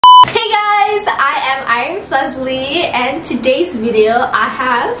guys, I am Aireen Fadzli, and today's video I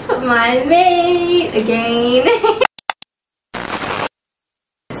have my mate again.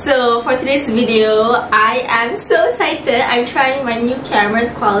 So for today's video, I am so excited. I'm trying my new camera's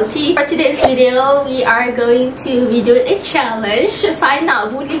quality. For today's video, we are going to be doing a challenge. Saya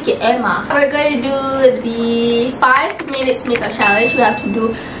nak bully ke Emma. We're going to do the 5 minutes makeup challenge. We have to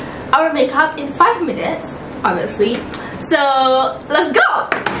do our makeup in 5 minutes, obviously. So let's go.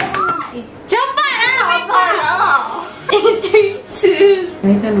 Cepatlah. In 3, 2.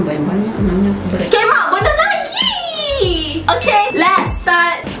 Ini kan banyak nanya. Okay, Mak, belum lagi. Okay, let's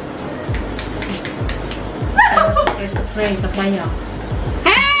start. Spray tak payah.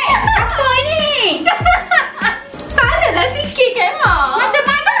 Hey, apa ini? Sana lah sikit, kan, Mak? Macam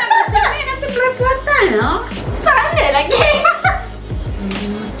mana nak spray nanti berbuatan, no? Sana lagi.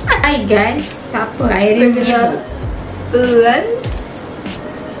 Hai guys, siapa Aireen punya? Blend.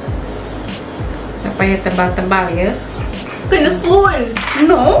 Tak payah tebal-tebal ya. Kena full.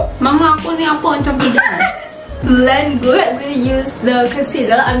 No, mama aku ni apa macam bidan. Blend good. I'm gonna use the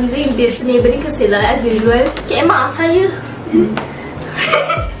concealer. I'm using this Maybelline concealer as usual. Okay, Mak, saya.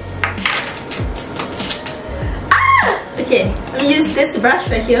 Okay, I'm gonna use this brush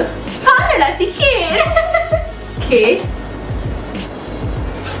right here. Sana lah sikit. Okay.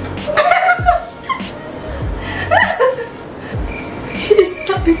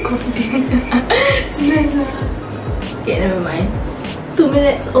 Stop recording. Okay, never mind. 2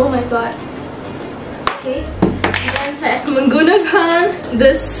 minutes. Oh my god. Okay. Dan saya akan menggunakan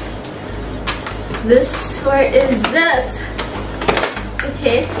this. Where is that?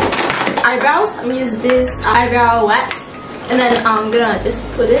 Okay. Eyebrows. I'm gonna use this eyebrow wax, and then I'm gonna just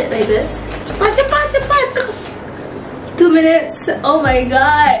put it like this. Cepat. 2 minutes. Oh my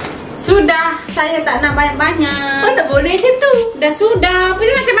god. Sudah, saya tak nak banyak-banyak. Oh, tak boleh macam tu. Dah sudah.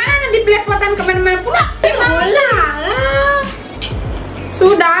 Macam mana nanti belepotan ke mana-mana pula? Tak boleh lah.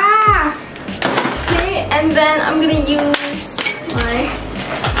 Sudah. Okay, and then I'm gonna use my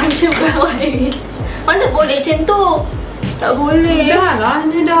eyeshadow lagi. Mana boleh macam tu? Tak boleh. Dah lah,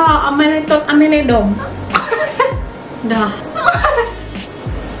 ni dah ameledom. Dah.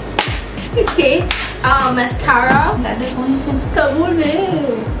 Okay, mascara. Tak ada konten. Tak boleh.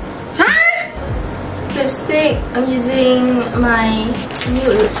 Lipstick. I'm using my new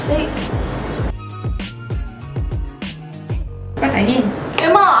lipstick. Kan Aireen?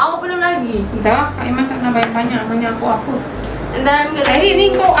 Emma, awak belum lagi. Dah, Kak Iman tak nak banyak-banyak. Banyak aku apa? And then I'm gonna Aireen ni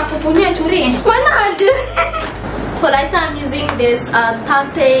kau aku punya curi. Mana ada? For lighter, I'm using this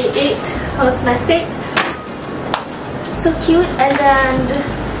Tante 8 cosmetic. So cute. And then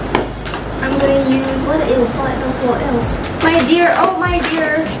I'm gonna use what else? My dear, oh my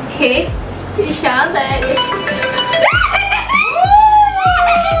dear. Okay. Cantik.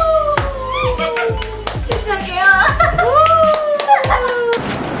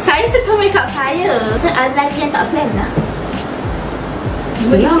 Saya suka makeup saya. Ada lagi yang tak plan lah.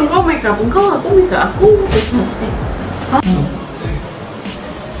 Belah kau make up kau, aku make up aku.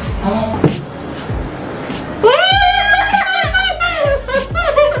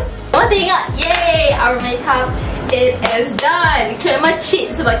 Oh, tengok. Yay! Our makeup, it is done. Kema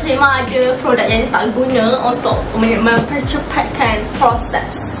cheat sebab Kema ada produk yang tak guna untuk mempercepatkan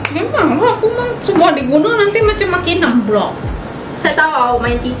proses. Memang aku memang semua diguna nanti macam makin blok. Saya tahu awak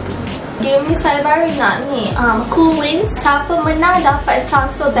main TV. Game ni saya baru nak ni. Cool win. Siapa menang dapat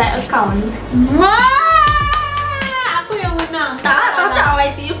transfer bank account. Wah! Aku yang menang. Tak awak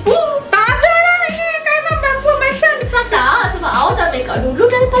main tipu. Tak ada lah. Ini Kema berapa macam dipakai. Tak, sebab awak dah make up dulu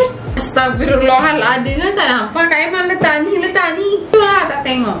dari tadi. Astagfirullahaladzim, tak nampak Kak Iman letak ni. Itulah tak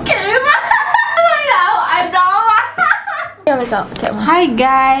tengok. Kema. Eyebrow. Tengok makeup Kak Emma. Hai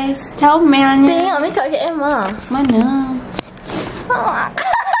guys, comelnya. Tengok makeup Kak Emma. Mana?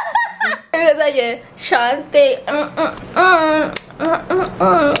 Tengok saja. Cantik.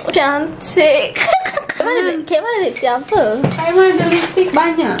 Cantik. Kak mana lipstick apa? Kak Iman ada lipstick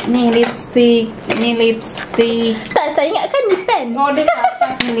banyak. Ni lipstick. Tak, saya ingatkan di pen. Oh, dia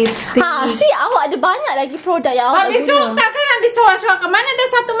dapat ni lipstick. Awak ada banyak lagi produk yang awak habis tu guna. takkan nanti soal-soal ke mana ada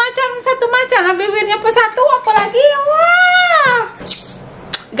satu macam. Habis bibirnya apa satu, apa lagi? Wah!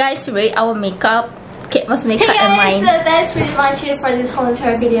 Guys, rate our makeup. Kate must make Hey and guys, mine. so that's pretty much it for this whole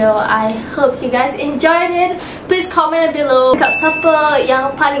entire video. I hope you guys enjoyed it. Please comment below. Makeup siapa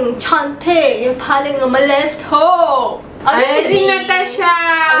yang paling cantik, yang paling meletup? Aireen Natasha.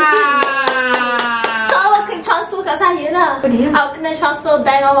 So awak kena transfer kat saya lah. Awak kena transfer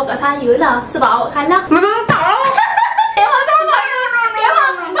bank awak kat saya lah. Sebab awak kalah. Memang tak. Memang sama.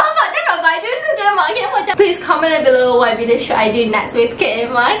 Memang sama cakap Biden tu Memang macam please comment down below what video should I do next with Kak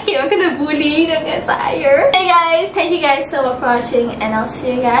Emma. Kak Emma kena bully dengan saya. Hey guys, thank you guys so much for watching, and I'll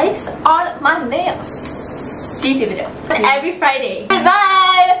see you guys on my next YouTube video every Friday.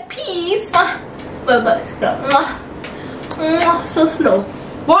 Bye, peace. Bye. So slow.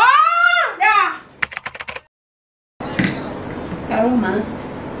 Wah, dah. Aroma.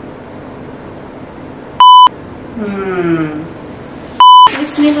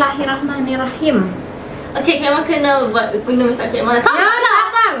 Bismillahirrahmanirrahim. Okay, Kak Emma kena buat guna makeup Kak Emma.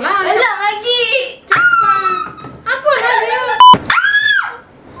 Sabarlah. Sekejap lagi. Apa lah dia?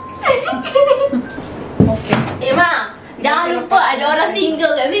 Okay. Emma, jangan lupa ada orang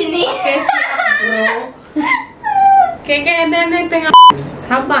single kat sini. Okay, siap bro. Okay, dan nak tengok.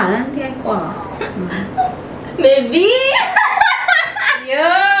 Sabar nanti aku. Baby.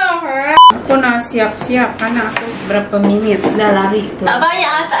 Ya. Aku nak siap-siap anak aku berapa minit dah lari tu. Tak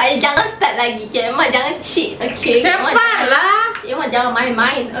payah, jangan start lagi. Kak Emma jangan cheat. Okay. Cepatlah. Emma jangan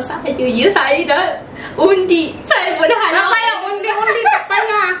main-main. Saya dah undi. Saya pun dah Tak payah undi tak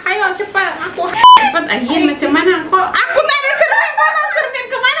payah. Ayo cepat aku. Cepat Aireen macam mana kok? Aku tak ada cermin. Kau nak cermin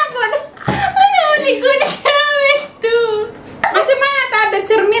kemana pun? Mana boleh guna cermin tu? Macam mana tak ada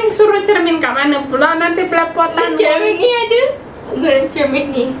cermin? Suruh cermin kat mana pula? Nanti pelapotan. Cermin ni ada. Guna cermin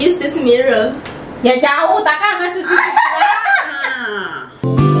ni. Use this mirror. Ya jauh takkan masuk situ.